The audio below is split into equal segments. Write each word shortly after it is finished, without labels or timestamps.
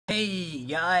Hey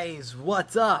guys,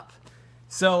 what's up?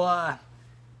 So,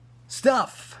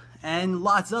 stuff, and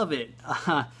lots of it.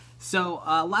 Last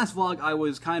vlog I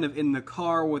was kind of in the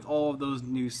car with all of those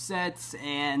new sets,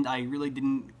 and I really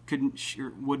couldn't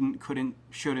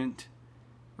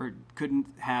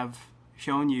have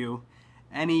shown you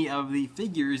any of the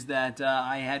figures that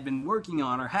I had been working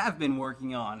on or have been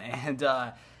working on, and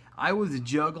I was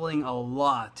juggling a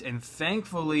lot, and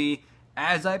thankfully,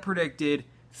 as I predicted,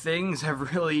 things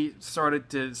have really started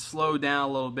to slow down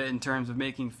a little bit in terms of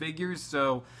making figures.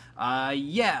 So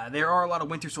yeah, there are a lot of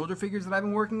Winter Soldier figures that I've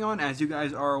been working on, as you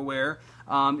guys are aware.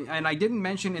 And I didn't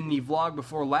mention in the vlog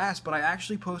before last, but I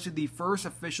actually posted the first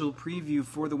official preview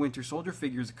for the Winter Soldier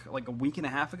figures like a week and a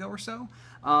half ago or so.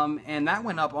 And that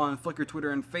went up on Flickr,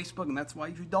 Twitter, and Facebook, and that's why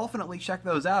you should definitely check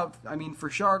those out. I mean, for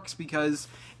sharks, because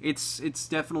it's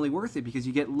definitely worth it, because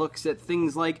you get looks at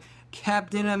things like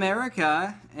Captain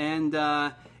America and,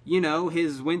 you know,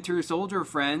 his Winter Soldier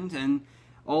friend and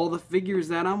all the figures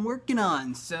that I'm working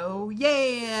on. So,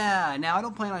 yeah! Now, I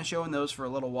don't plan on showing those for a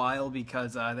little while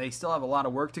because they still have a lot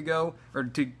of work to go, or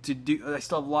to do. I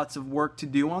still have lots of work to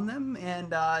do on them,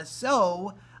 and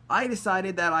so I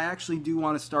decided that I actually do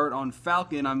want to start on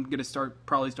Falcon. I'm going to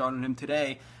probably start on him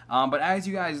today. But as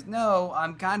you guys know,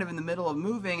 I'm kind of in the middle of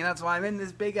moving, and that's why I'm in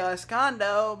this big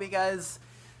condo, because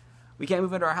we can't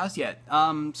move into our house yet.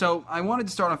 So I wanted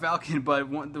to start on Falcon, but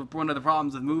one of the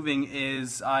problems with moving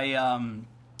is I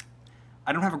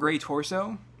don't have a gray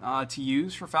torso to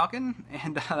use for Falcon,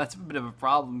 and that's a bit of a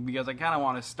problem because I kind of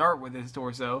want to start with his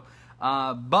torso.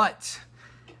 But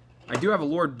I do have a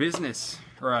Lord Business,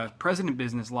 or a President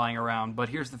Business lying around, but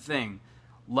here's the thing.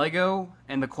 Lego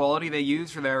and the quality they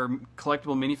use for their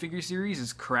collectible minifigure series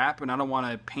is crap, and I don't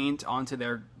want to paint onto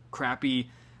their crappy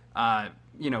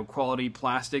you know, quality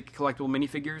plastic collectible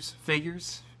minifigures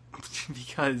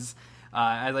because,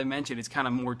 as I mentioned, it's kind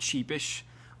of more cheapish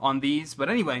on these. But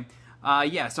anyway,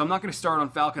 yeah, so I'm not going to start on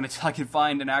Falcon until I can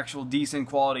find an actual decent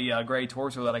quality gray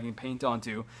torso that I can paint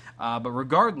onto. But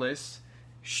regardless,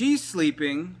 she's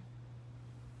sleeping.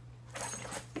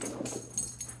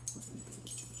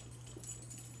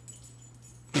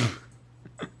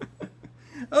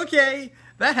 Okay,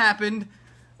 that happened.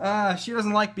 She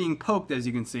doesn't like being poked, as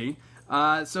you can see.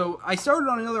 So I started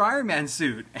on another Iron Man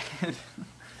suit,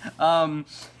 and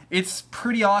it's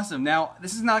pretty awesome. Now,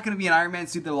 this is not going to be an Iron Man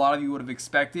suit that a lot of you would have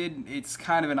expected. It's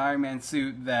kind of an Iron Man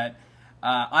suit that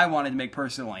I wanted to make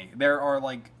personally. There are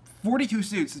like 42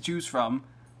 suits to choose from.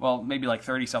 Well, maybe like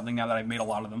 30-something now that I've made a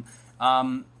lot of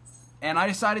them. And I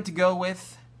decided to go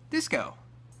with Disco.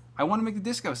 I want to make the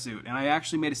Disco suit, and I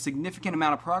actually made a significant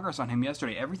amount of progress on him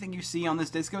yesterday. Everything you see on this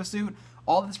Disco suit,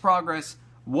 all this progress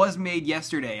was made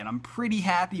yesterday, and I'm pretty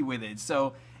happy with it.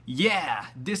 So yeah,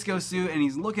 Disco suit, and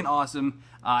he's looking awesome.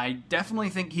 I definitely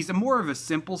think he's more of a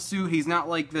simple suit. He's not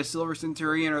like the Silver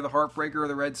Centurion or the Heartbreaker or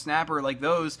the Red Snapper like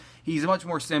those. He's much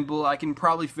more simple. I can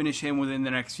probably finish him within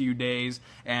the next few days,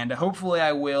 and hopefully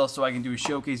I will, so I can do a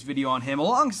showcase video on him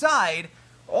alongside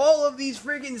all of these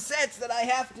friggin' sets that I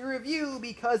have to review,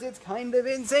 because it's kind of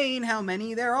insane how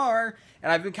many there are. And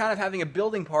I've been kind of having a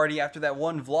building party after that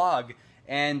one vlog.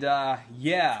 And,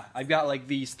 yeah, I've got, like,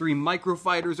 these 3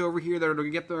 microfighters over here that are going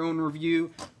to get their own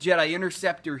review. Jedi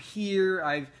Interceptor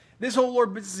here. This whole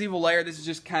Lord Business Evil layer, this is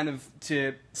just kind of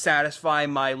to satisfy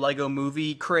my Lego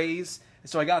movie craze.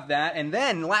 So I got that. And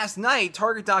then, last night,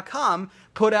 Target.com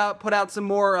put out some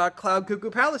more Cloud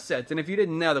Cuckoo Palace sets. And if you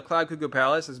didn't know, the Cloud Cuckoo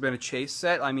Palace has been a chase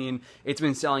set. I mean, it's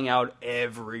been selling out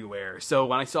everywhere. So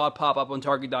when I saw it pop up on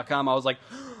Target.com, I was like,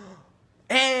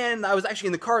 and I was actually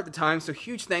in the car at the time, so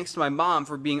huge thanks to my mom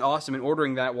for being awesome and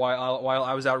ordering that while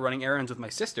I was out running errands with my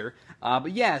sister.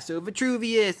 But yeah, so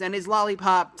Vitruvius and his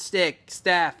lollipop stick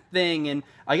staff thing, and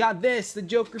I got this, the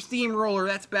Joker Steamroller,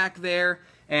 that's back there.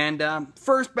 And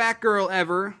first Batgirl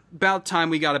ever. About time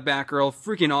we got a Batgirl.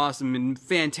 Freaking awesome and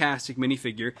fantastic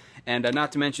minifigure. And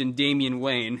not to mention Damian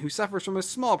Wayne, who suffers from a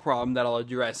small problem that I'll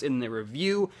address in the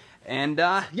review. And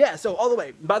yeah, so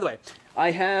by the way,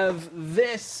 I have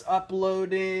this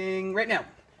uploading right now.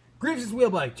 Reviewz wheel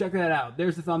bike, check that out.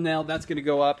 There's the thumbnail. That's going to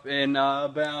go up in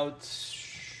about,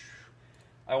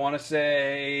 I want to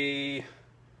say,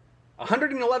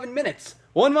 111 minutes.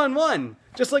 111,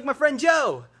 just like my friend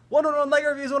Joe. 111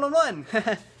 Lego Reviews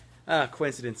 111.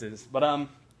 Coincidences. But,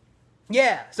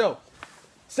 yeah, so,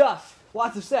 stuff.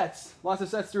 Lots of sets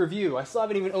to review. I still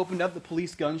haven't even opened up the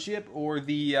police gunship or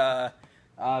the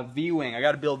V-Wing. I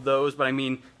gotta build those, but I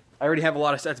mean, I already have a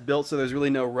lot of sets built, so there's really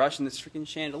no rush in this freaking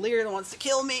chandelier that wants to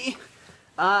kill me.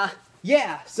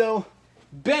 Yeah, so,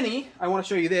 Benny, I want to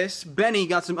show you this. Benny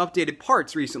got some updated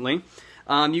parts recently.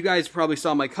 You guys probably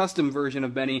saw my custom version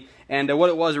of Benny, and what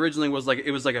it was originally was like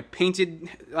a painted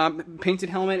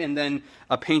helmet, and then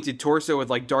a painted torso with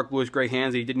like dark bluish gray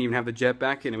hands. He didn't even have the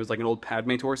jetpack, and it was like an old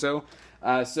Padme torso.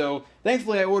 So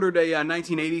thankfully I ordered a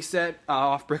 1980s set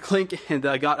off Bricklink, and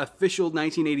got official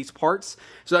 1980s parts.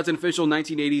 So that's an official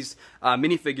 1980s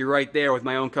minifigure right there with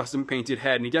my own custom painted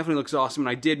head, and he definitely looks awesome. And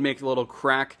I did make a little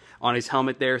crack on his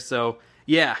helmet there, so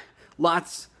yeah,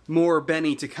 lots more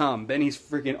Benny to come. Benny's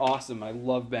freaking awesome. I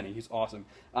love Benny. He's awesome.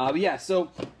 But yeah, so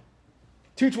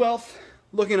 212,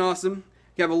 looking awesome.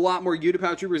 You have a lot more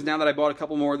Utapau Troopers now that I bought a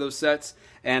couple more of those sets,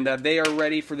 and they are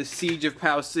ready for the Siege of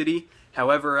Pow City.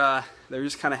 However, they're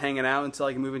just kind of hanging out until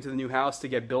I can move into the new house to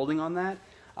get building on that.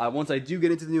 Once I do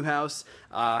get into the new house,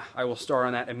 I will start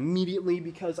on that immediately,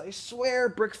 because I swear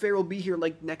Brick Fair will be here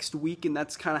like next week, and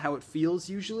that's kind of how it feels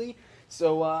usually.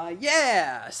 So,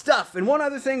 yeah, stuff. And one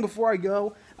other thing before I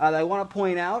go that I want to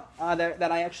point out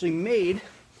that I actually made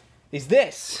is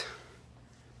this.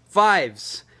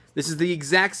 Fives. This is the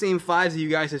exact same fives that you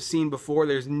guys have seen before.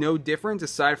 There's no difference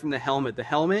aside from the helmet. The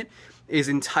helmet is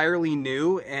entirely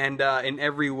new and in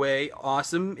every way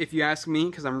awesome, if you ask me,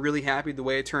 because I'm really happy the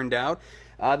way it turned out.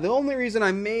 The only reason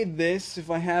I made this,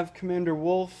 if I have Commander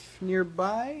Wolf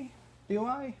nearby, do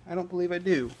I? I don't believe I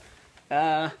do.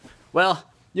 Well,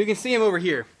 you can see him over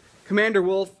here. Commander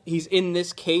Wolf, he's in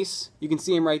this case. You can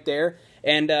see him right there.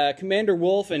 And Commander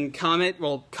Wolf and Comet,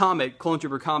 Clone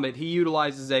Trooper Comet, he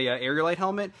utilizes a aerialite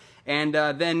helmet. And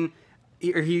then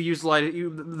he utilizes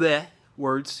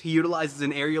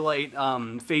an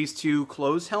aerialite Phase 2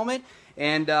 closed helmet.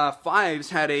 And Fives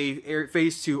had a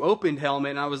Phase 2 opened helmet.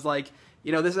 And I was like,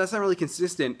 you know, that's not really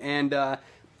consistent. And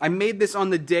I made this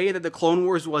on the day that the Clone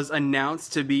Wars was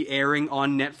announced to be airing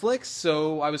on Netflix,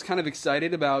 so I was kind of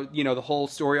excited about, you know, the whole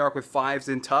story arc with Fives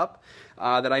and Tup,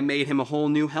 that I made him a whole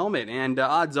new helmet, and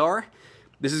odds are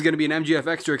this is going to be an MGF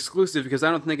Extra exclusive, because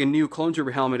I don't think a new Clone Trooper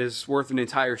helmet is worth an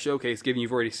entire showcase, given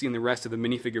you've already seen the rest of the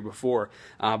minifigure before.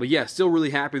 But yeah, still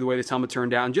really happy the way this helmet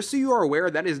turned out. And just so you are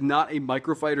aware, that is not a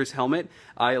Microfighter's helmet,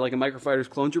 like a Microfighter's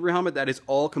Clone Trooper helmet. That is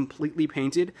all completely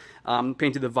painted.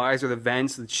 Painted the visor, the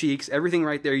vents, the cheeks, everything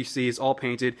right there you see is all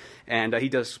painted. And he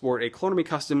does sport a Clone Army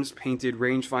Customs painted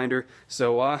rangefinder.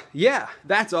 So yeah,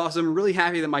 that's awesome. Really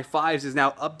happy that my Fives is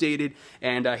now updated,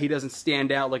 and he doesn't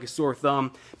stand out like a sore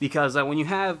thumb, because when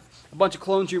you have a bunch of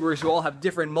Clone Troopers who all have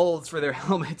different molds for their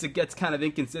helmets, it gets kind of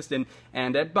inconsistent,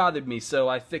 and that bothered me, so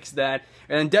I fixed that.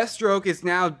 And then Deathstroke is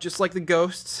now just like the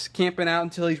Ghosts, camping out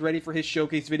until he's ready for his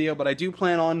showcase video, but I do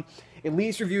plan on at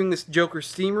least reviewing this Joker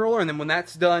Steamroller, and then when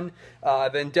that's done,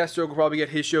 then Deathstroke will probably get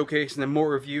his showcase, and then more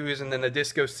reviews, and then the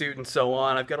disco suit, and so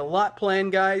on. I've got a lot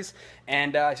planned, guys,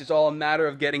 and it's just all a matter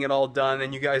of getting it all done,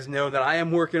 and you guys know that I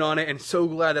am working on it, and so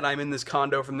glad that I'm in this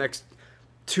condo for the next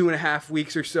 2.5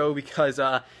 weeks or so, because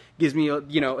gives me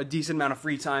a decent amount of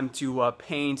free time to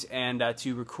paint and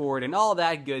to record and all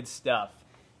that good stuff.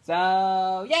 So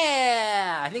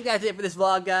yeah, I think that's it for this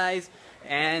vlog, guys.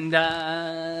 And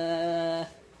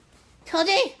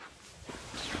Cody?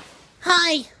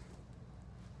 Hi.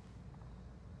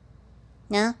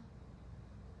 No?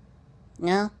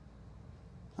 No?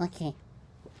 Okay.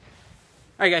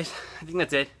 alright guys, I think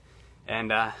that's it.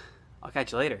 And I'll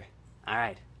catch you later.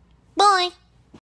 Alright. Bye.